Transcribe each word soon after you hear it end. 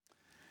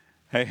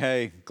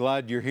Hey,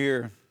 glad you're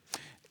here.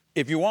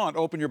 If you want,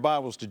 open your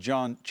Bibles to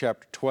John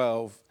chapter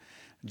 12.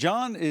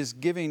 John is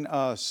giving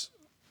us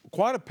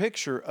quite a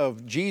picture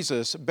of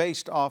Jesus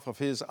based off of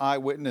his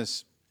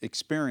eyewitness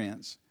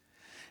experience.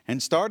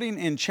 And starting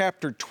in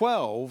chapter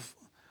 12,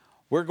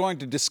 we're going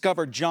to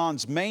discover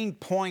John's main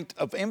point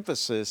of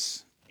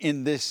emphasis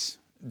in this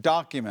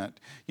document.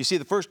 You see,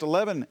 the first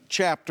 11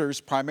 chapters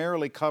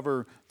primarily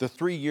cover the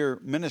 3-year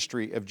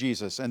ministry of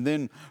Jesus. And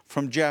then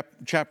from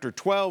chapter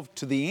 12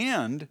 to the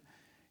end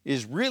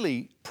is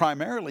really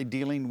primarily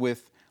dealing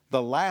with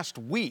the last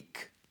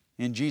week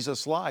in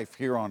Jesus' life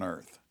here on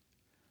earth.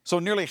 So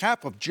nearly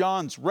half of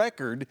John's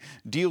record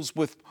deals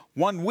with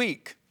 1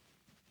 week,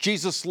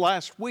 Jesus'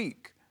 last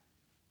week.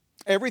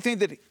 Everything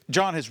that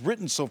John has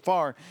written so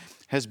far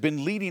has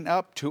been leading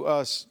up to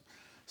us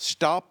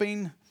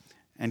stopping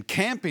and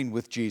camping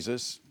with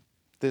Jesus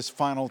this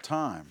final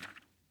time.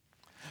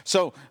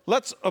 So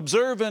let's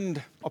observe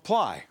and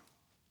apply.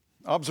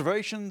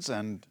 Observations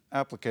and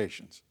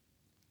applications.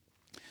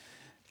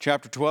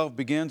 Chapter 12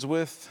 begins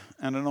with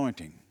an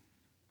anointing.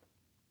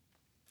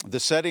 The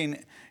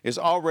setting is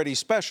already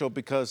special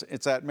because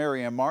it's at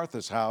Mary and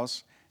Martha's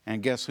house,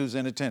 and guess who's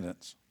in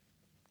attendance?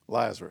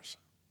 Lazarus.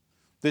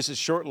 This is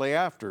shortly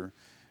after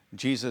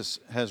Jesus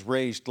has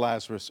raised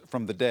Lazarus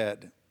from the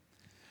dead.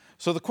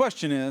 So the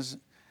question is,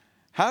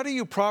 how do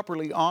you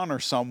properly honor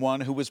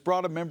someone who has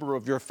brought a member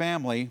of your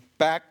family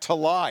back to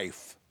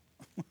life?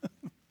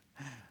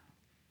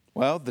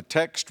 Well, the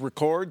text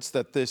records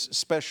that this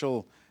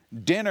special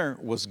dinner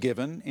was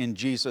given in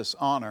Jesus'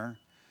 honor,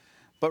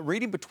 but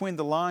reading between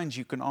the lines,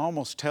 you can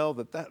almost tell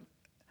that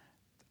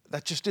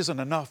just isn't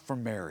enough for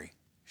Mary.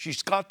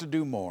 She's got to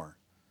do more.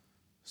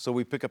 So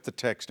we pick up the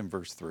text in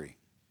verse 3.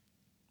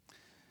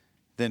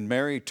 Then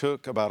Mary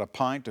took about a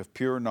pint of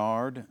pure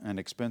nard, an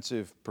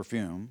expensive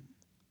perfume.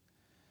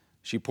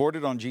 She poured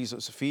it on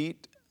Jesus'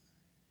 feet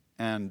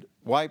and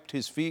wiped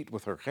his feet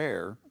with her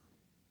hair,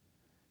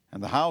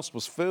 and the house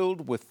was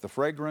filled with the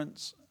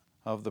fragrance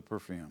of the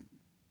perfume.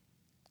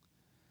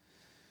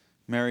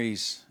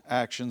 Mary's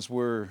actions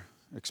were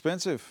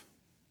expensive.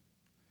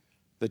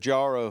 The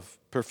jar of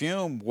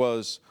perfume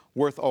was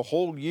worth a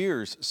whole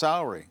year's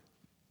salary.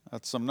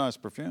 That's some nice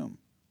perfume.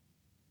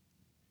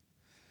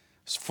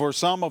 For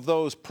some of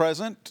those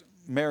present,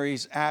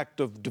 Mary's act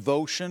of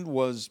devotion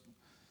was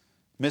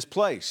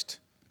misplaced.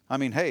 I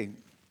mean, hey,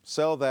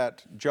 sell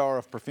that jar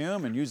of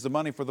perfume and use the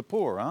money for the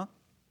poor, huh?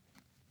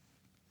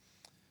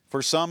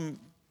 For some,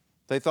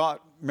 they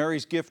thought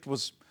Mary's gift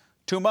was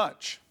too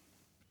much.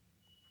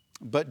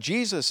 But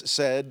Jesus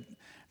said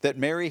that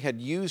Mary had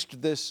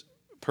used this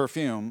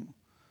perfume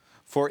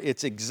for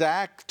its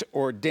exact,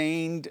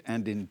 ordained,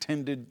 and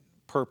intended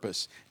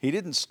purpose. He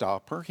didn't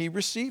stop her. He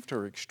received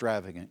her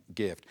extravagant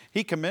gift.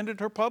 He commended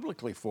her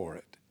publicly for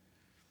it.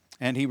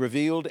 And he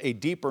revealed a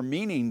deeper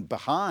meaning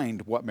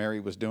behind what Mary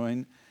was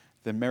doing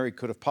than Mary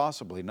could have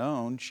possibly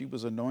known. She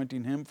was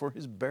anointing him for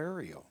his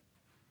burial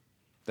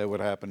that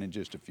would happen in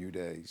just a few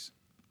days.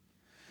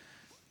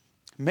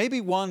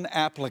 Maybe one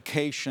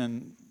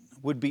application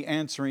would be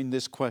answering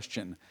this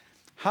question: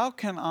 how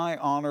can I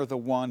honor the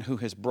one who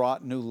has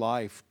brought new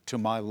life to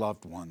my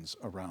loved ones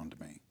around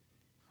me?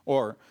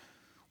 Or,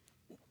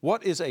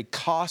 what is a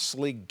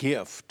costly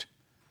gift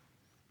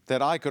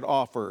that I could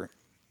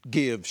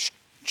give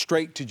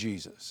straight to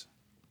Jesus?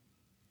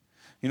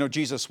 You know,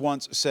 Jesus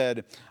once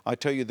said, I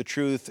tell you the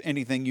truth,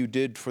 anything you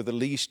did for the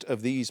least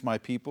of these my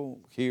people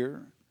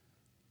here,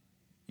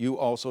 you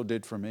also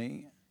did for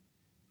me.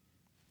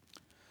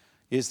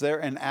 Is there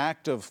an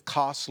act of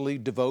costly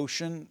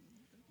devotion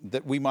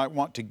that we might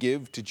want to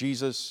give to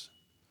Jesus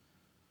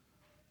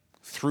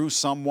through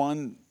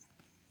someone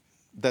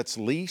that's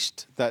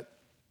least,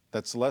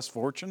 that's less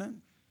fortunate?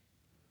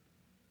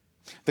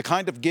 The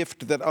kind of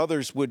gift that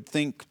others would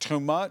think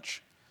too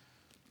much,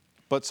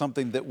 but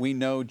something that we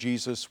know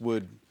Jesus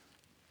would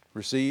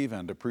receive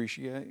and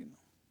appreciate?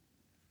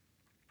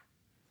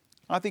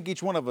 I think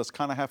each one of us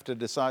kind of have to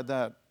decide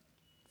that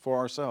for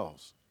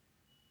ourselves.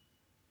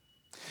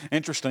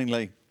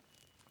 Interestingly,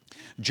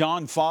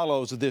 John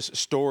follows this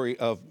story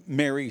of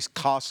Mary's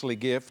costly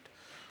gift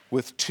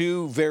with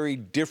two very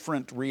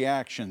different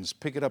reactions.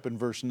 Pick it up in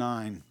verse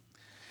 9.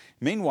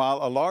 Meanwhile,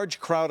 a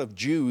large crowd of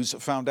Jews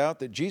found out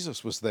that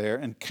Jesus was there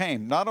and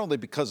came, not only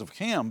because of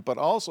him, but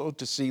also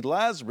to see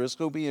Lazarus,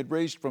 whom he had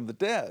raised from the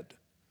dead.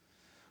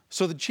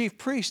 So the chief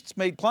priests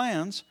made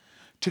plans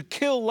to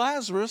kill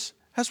Lazarus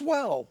as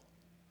well.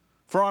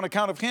 For on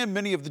account of him,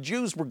 many of the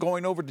Jews were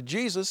going over to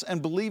Jesus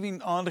and believing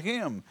on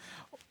him.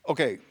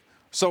 Okay,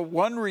 so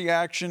one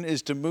reaction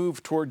is to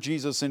move toward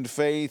Jesus in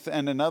faith,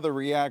 and another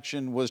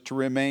reaction was to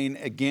remain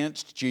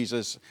against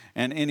Jesus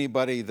and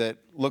anybody that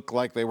looked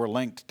like they were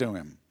linked to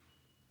him.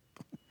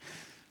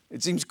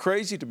 It seems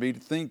crazy to me to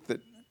think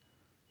that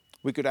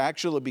we could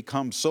actually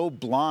become so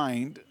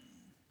blind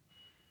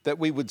that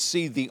we would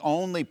see the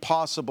only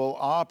possible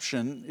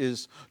option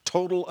is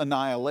total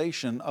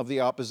annihilation of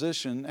the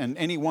opposition and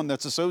anyone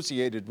that's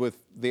associated with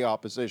the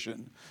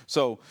opposition.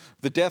 So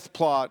the death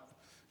plot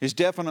is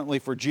definitely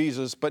for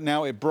Jesus, but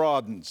now it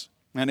broadens.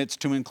 and it's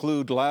to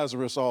include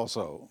Lazarus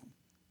also.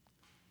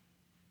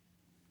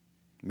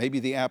 Maybe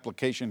the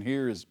application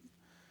here is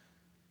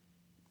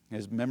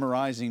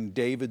memorizing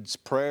David's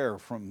prayer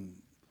from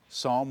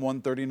Psalm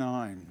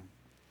 139.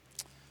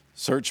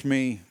 Search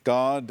me,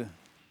 God,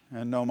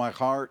 and know my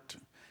heart.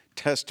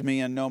 Test me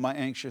and know my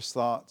anxious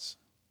thoughts.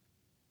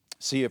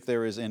 See if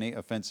there is any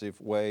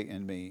offensive way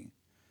in me,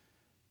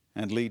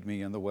 and lead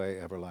me in the way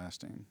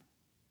everlasting.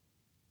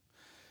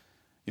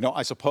 You know,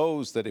 I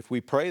suppose that if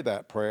we pray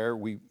that prayer,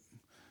 we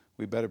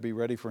better be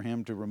ready for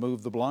Him to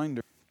remove the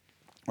blinder.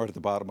 Or at the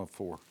bottom of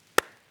 4.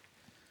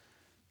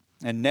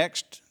 And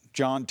next,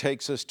 John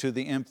takes us to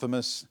the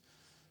infamous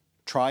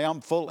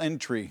triumphal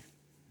entry.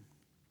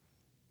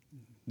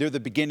 They're the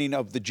beginning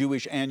of the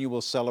Jewish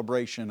annual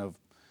celebration of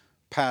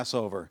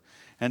Passover.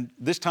 And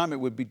this time it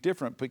would be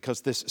different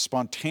because this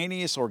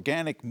spontaneous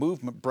organic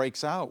movement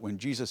breaks out when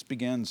Jesus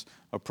begins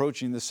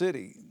approaching the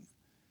city.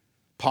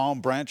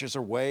 Palm branches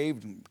are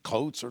waved and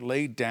coats are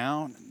laid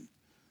down.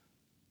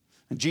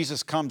 And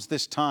Jesus comes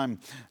this time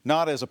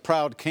not as a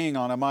proud king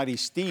on a mighty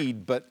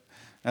steed, but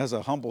as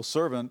a humble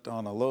servant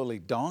on a lowly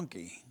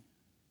donkey.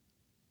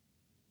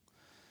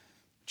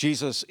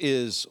 Jesus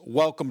is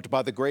welcomed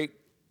by the great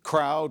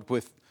crowd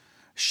with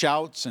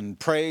shouts and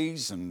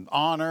praise and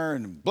honor,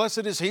 and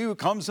blessed is he who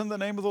comes in the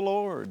name of the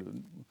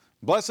Lord.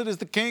 Blessed is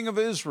the King of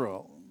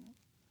Israel.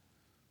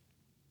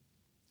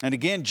 And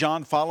again,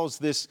 John follows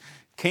this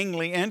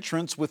kingly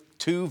entrance with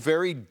 2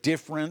 very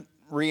different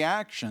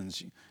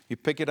reactions. You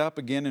pick it up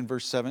again in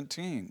verse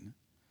 17.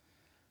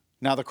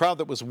 Now the crowd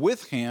that was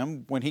with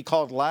him when he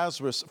called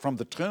Lazarus from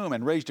the tomb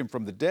and raised him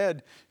from the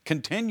dead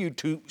continued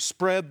to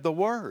spread the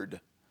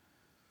word.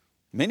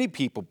 Many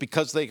people,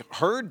 because they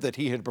heard that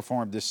he had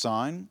performed this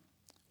sign,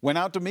 went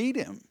out to meet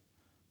him.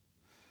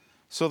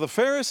 So the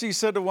Pharisees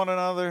said to one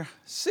another,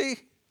 "See,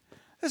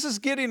 this is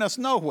getting us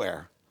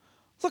nowhere.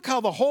 Look how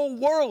the whole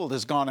world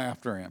has gone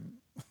after him."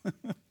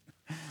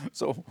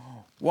 So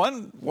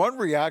one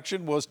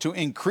reaction was to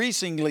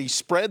increasingly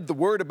spread the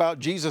word about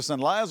Jesus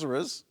and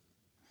Lazarus.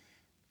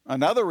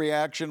 Another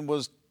reaction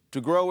was to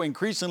grow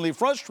increasingly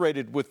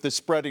frustrated with the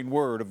spreading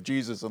word of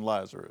Jesus and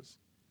Lazarus.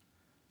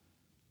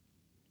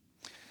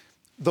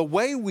 The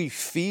way we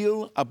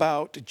feel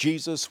about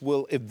Jesus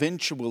will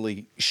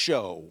eventually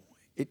show.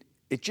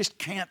 It just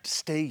can't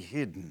stay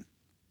hidden.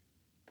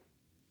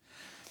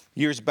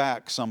 Years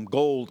back, some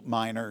gold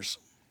miners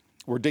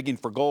were digging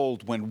for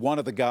gold when one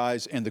of the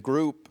guys in the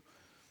group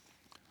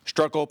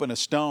struck open a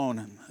stone,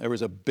 and there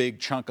was a big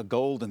chunk of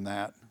gold in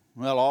that.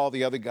 Well, all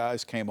the other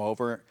guys came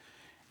over,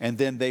 and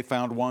then they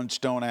found one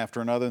stone after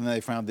another, and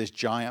they found this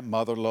giant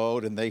mother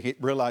lode, and they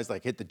realized they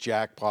hit the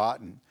jackpot,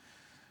 and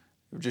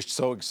they were just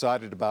so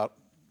excited about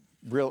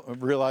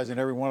realizing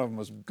every one of them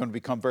was going to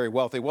become very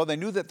wealthy. Well, they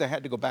knew that they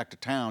had to go back to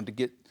town to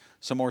get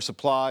some more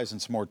supplies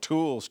and some more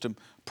tools to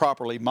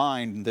properly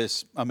mine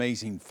this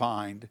amazing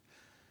find.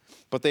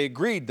 But they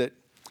agreed that,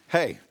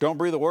 hey, don't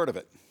breathe a word of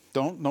it.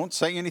 Don't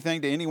say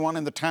anything to anyone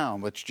in the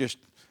town. Let's just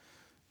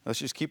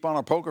keep on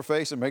our poker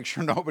face and make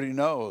sure nobody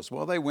knows.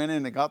 Well, they went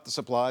in and got the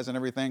supplies and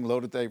everything,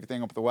 loaded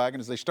everything up the wagon.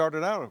 As they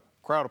started out,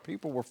 a crowd of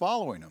people were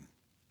following them.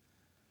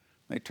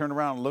 They turned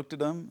around and looked at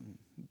them.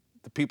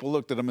 The people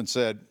looked at them and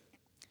said,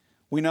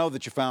 "We know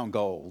that you found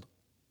gold."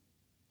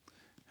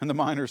 And the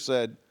miner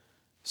said,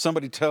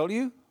 "Somebody tell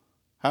you?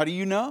 How do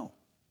you know?"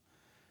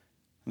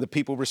 And the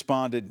people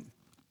responded,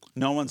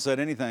 "No one said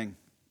anything.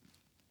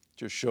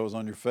 Just shows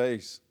on your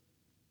face."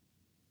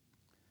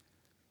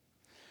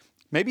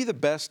 Maybe the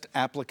best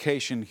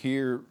application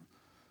here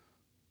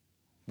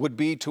would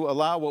be to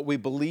allow what we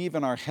believe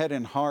in our head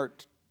and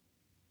heart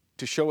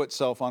to show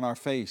itself on our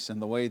face in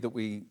the way that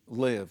we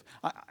live.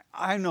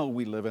 I know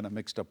we live in a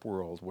mixed up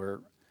world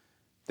where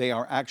they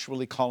are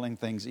actually calling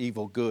things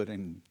evil good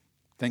and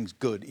things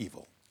good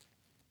evil.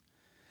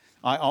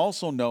 I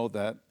also know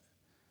that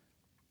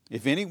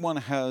if anyone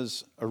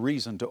has a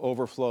reason to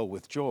overflow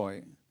with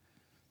joy,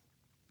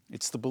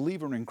 it's the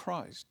believer in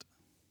Christ.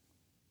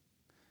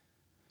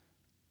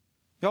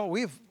 Y'all,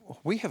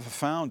 we have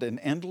found an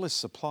endless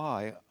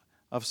supply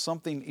of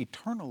something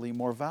eternally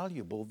more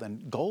valuable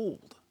than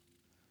gold.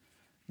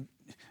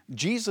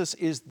 Jesus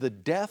is the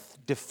death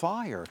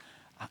defier.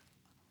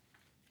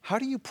 How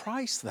do you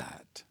price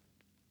that?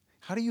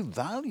 How do you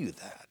value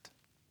that?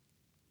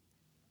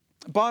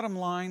 Bottom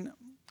line,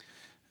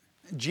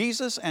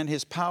 Jesus and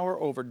his power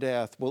over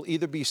death will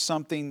either be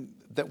something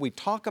that we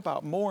talk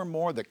about more and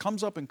more, that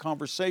comes up in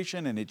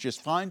conversation and it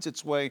just finds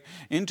its way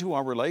into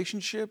our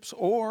relationships,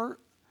 or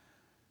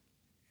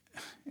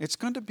it's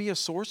going to be a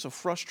source of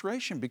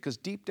frustration because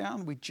deep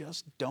down we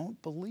just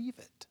don't believe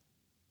it.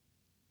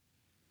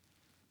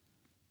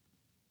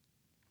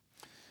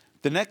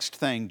 The next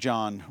thing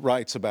John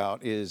writes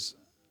about is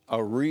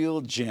a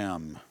real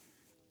gem.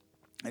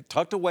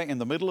 Tucked away in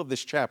the middle of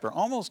this chapter,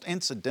 almost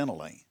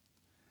incidentally,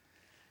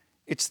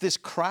 it's this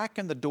crack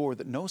in the door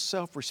that no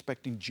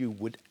self-respecting Jew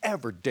would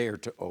ever dare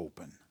to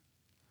open.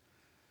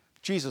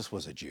 Jesus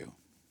was a Jew.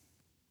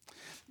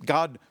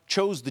 God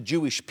chose the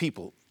Jewish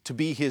people to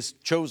be his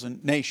chosen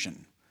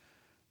nation.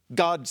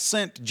 God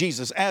sent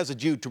Jesus as a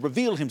Jew to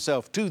reveal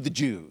himself to the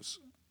Jews.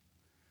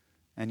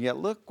 And yet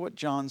look what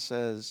John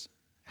says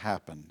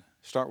happened.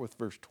 Start with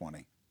verse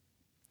 20.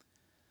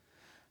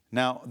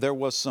 Now there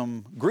was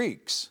some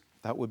Greeks,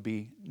 that would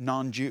be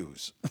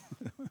non-Jews.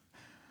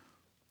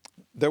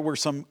 There were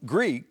some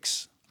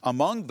Greeks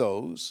among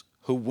those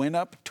who went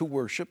up to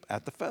worship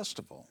at the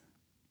festival.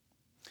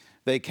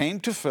 They came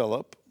to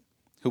Philip,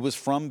 who was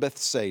from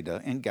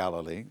Bethsaida in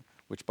Galilee,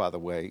 which by the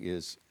way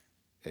is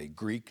a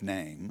Greek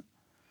name,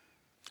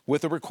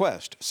 with a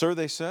request. Sir,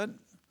 they said,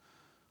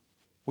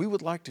 we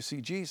would like to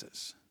see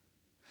Jesus.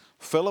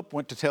 Philip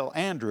went to tell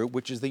Andrew,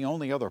 which is the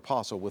only other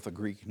apostle with a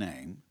Greek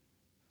name.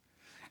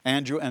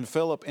 Andrew and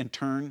Philip in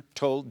turn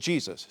told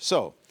Jesus.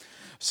 So,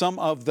 some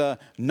of the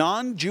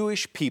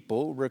non-Jewish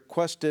people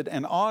requested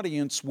an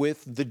audience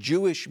with the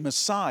Jewish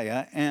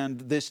Messiah,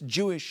 and this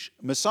Jewish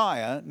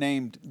Messiah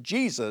named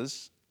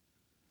Jesus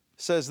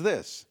says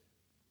this: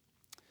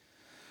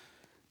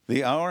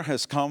 the hour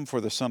has come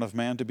for the Son of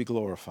Man to be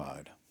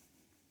glorified.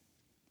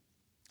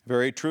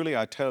 Very truly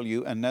I tell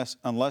you,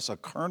 unless a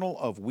kernel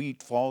of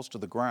wheat falls to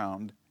the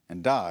ground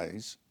and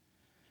dies,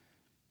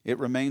 it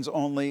remains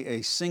only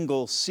a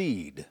single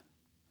seed.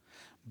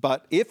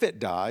 But if it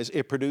dies,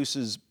 it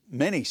produces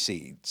many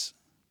seeds.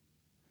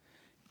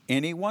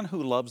 Anyone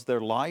who loves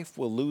their life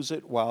will lose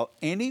it, while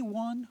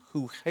anyone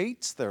who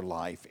hates their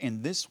life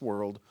in this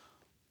world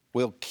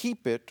will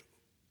keep it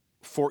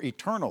for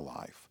eternal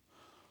life.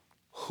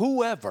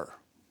 Whoever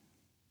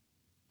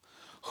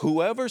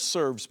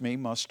serves me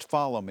must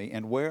follow me,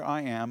 and where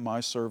I am, my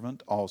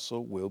servant also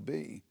will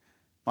be.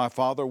 My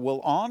Father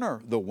will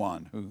honor the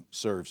one who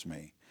serves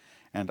me,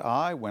 and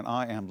I, when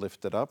I am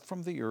lifted up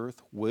from the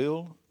earth,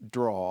 will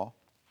draw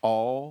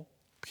all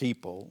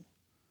people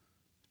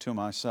to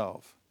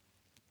myself.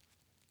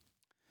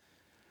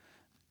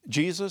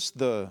 Jesus,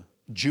 the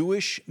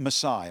Jewish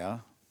Messiah,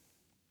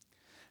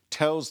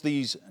 tells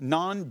these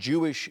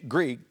non-Jewish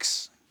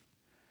Greeks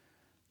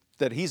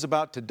that he's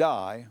about to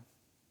die,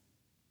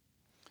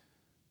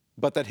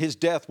 but that his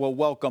death will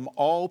welcome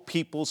all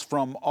peoples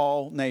from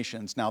all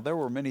nations. Now, there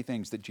were many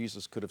things that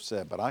Jesus could have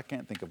said, but I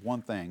can't think of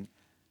one thing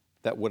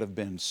that would have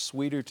been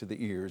sweeter to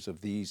the ears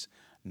of these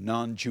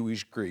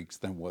non-Jewish Greeks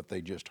than what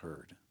they just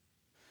heard.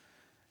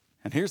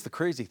 And here's the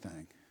crazy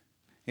thing.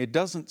 It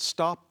doesn't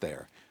stop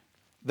there.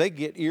 They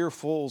get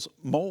earfuls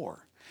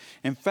more.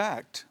 In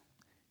fact,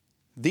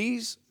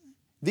 these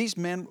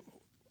men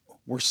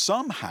were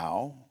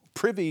somehow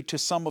privy to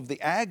some of the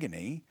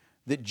agony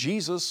that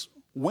Jesus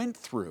went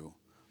through.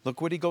 Look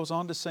what he goes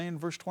on to say in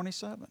verse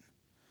 27.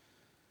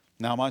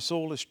 Now my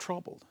soul is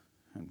troubled,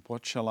 and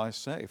what shall I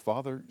say?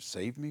 Father,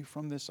 save me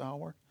from this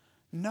hour?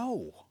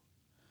 No.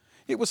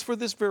 It was for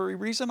this very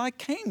reason I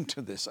came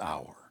to this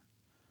hour.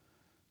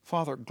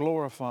 Father,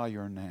 glorify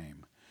your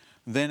name.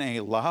 Then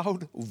a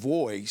loud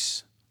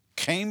voice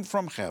came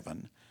from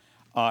heaven.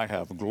 I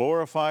have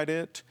glorified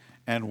it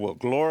and will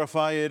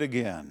glorify it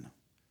again.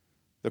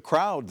 The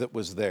crowd that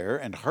was there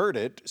and heard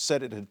it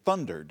said it had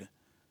thundered.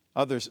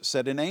 Others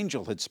said an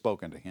angel had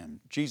spoken to him.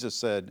 Jesus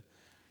said,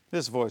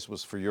 this voice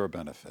was for your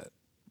benefit,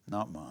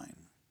 not mine.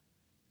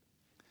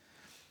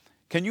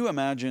 Can you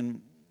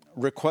imagine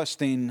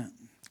requesting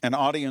an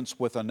audience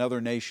with another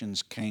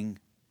nation's king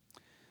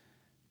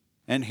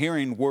and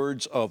hearing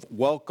words of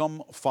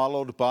welcome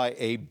followed by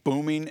a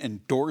booming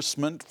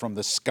endorsement from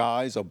the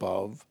skies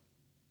above?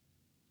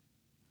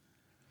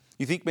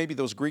 You think maybe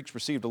those Greeks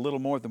received a little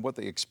more than what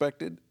they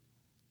expected?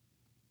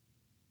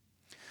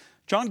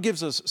 John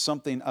gives us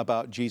something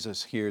about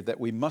Jesus here that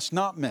we must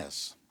not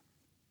miss.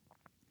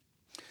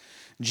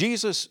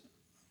 Jesus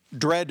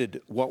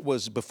dreaded what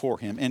was before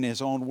him. In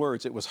his own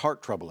words, it was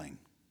heart-troubling.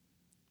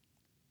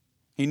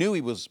 He knew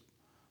he was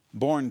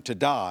born to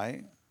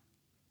die,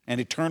 an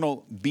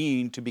eternal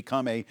being to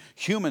become a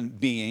human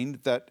being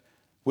that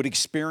would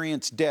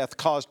experience death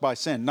caused by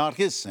sin, not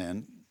his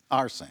sin,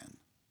 our sin.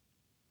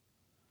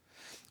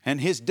 And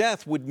his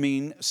death would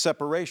mean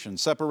separation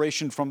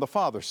from the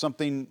Father,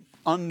 something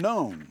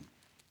unknown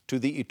to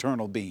the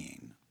eternal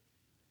being.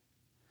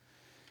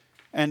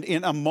 And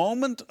in a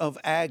moment of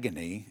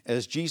agony,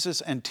 as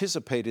Jesus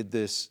anticipated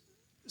this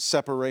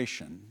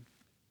separation,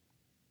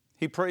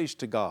 he prays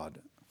to God,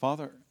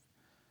 Father,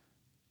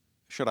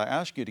 should I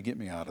ask you to get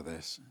me out of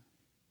this?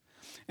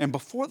 And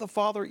before the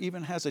Father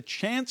even has a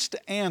chance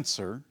to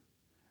answer,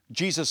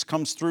 Jesus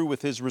comes through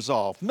with his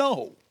resolve.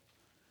 No,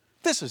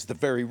 this is the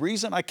very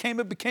reason I came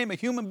and became a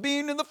human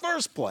being in the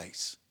first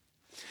place.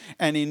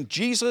 And in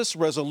Jesus'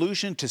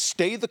 resolution to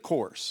stay the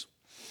course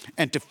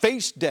and to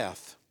face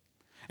death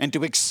and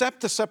to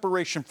accept the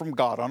separation from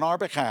God on our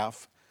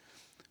behalf,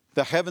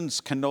 the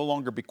heavens can no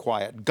longer be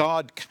quiet.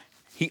 God,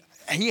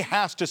 he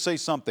has to say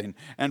something.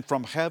 And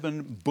from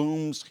heaven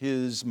booms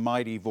his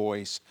mighty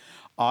voice.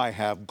 I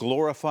have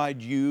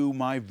glorified you,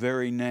 my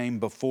very name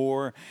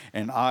before,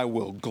 and I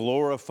will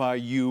glorify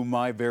you,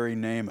 my very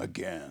name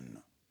again.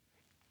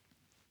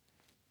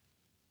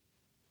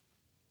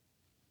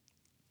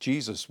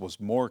 Jesus was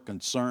more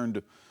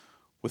concerned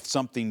with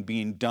something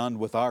being done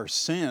with our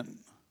sin,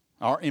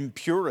 our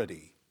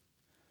impurity,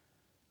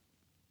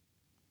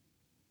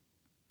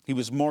 He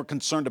was more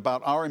concerned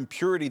about our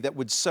impurity that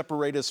would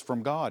separate us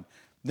from God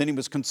than he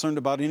was concerned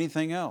about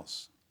anything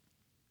else.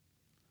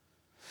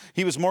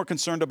 He was more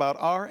concerned about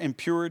our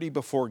impurity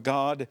before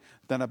God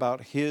than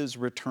about his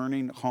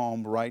returning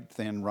home right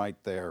then, right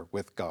there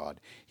with God.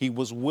 He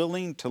was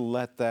willing to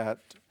let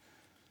that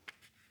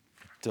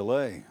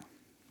delay.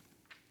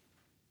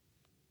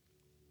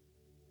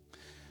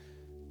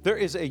 There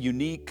is a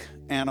unique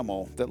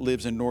animal that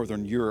lives in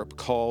northern Europe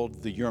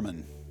called the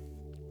Yerman.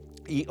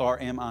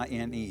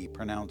 E-R-M-I-N-E,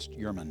 pronounced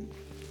Yerman.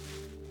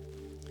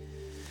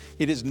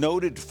 It is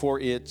noted for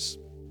its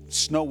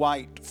snow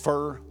white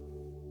fur.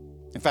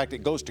 In fact,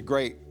 it goes to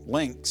great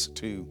lengths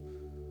to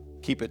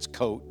keep its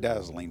coat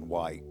dazzling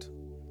white.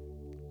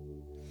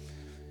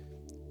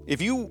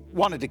 If you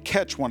wanted to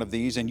catch one of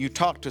these and you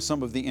talked to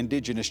some of the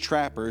indigenous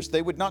trappers,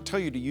 they would not tell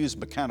you to use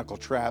mechanical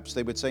traps.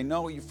 They would say,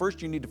 no,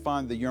 first you need to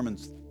find the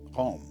Yerman's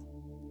home.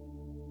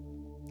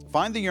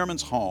 Find the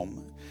Yerman's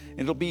home.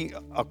 It'll be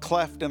a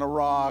cleft in a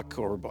rock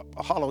or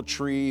a hollow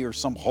tree or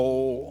some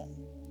hole.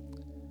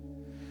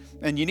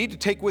 And you need to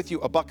take with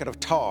you a bucket of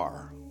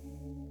tar.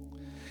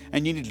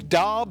 And you need to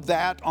daub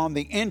that on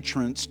the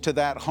entrance to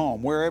that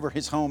home, wherever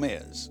his home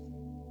is.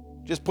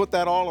 Just put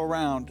that all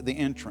around the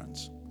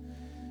entrance.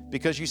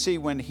 Because you see,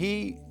 when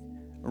he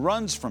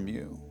runs from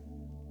you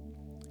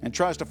and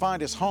tries to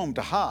find his home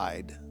to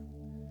hide,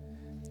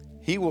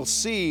 he will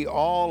see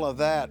all of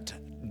that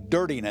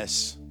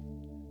dirtiness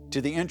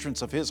to the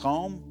entrance of his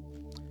home,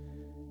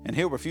 and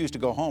he'll refuse to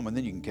go home, and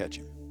then you can catch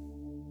him.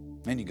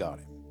 And you got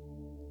him.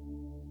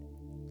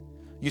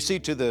 You see,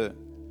 to the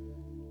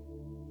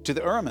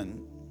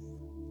Yerman,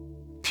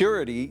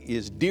 purity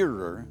is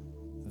dearer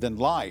than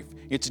life.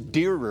 It's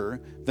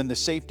dearer than the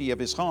safety of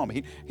his home.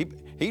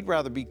 He'd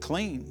rather be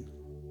clean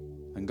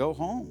than go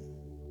home.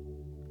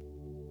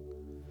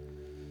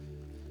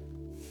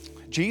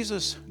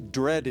 Jesus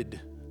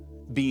dreaded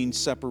being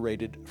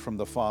separated from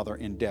the Father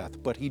in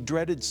death, but he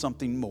dreaded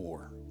something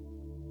more.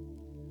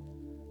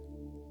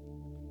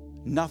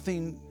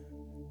 Nothing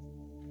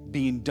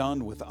being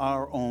done with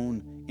our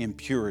own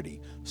impurity.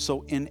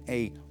 So in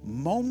a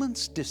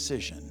moment's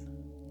decision,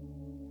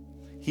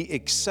 he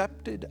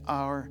accepted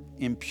our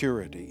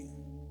impurity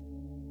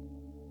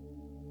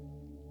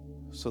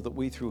so that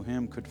we through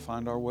him could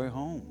find our way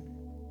home.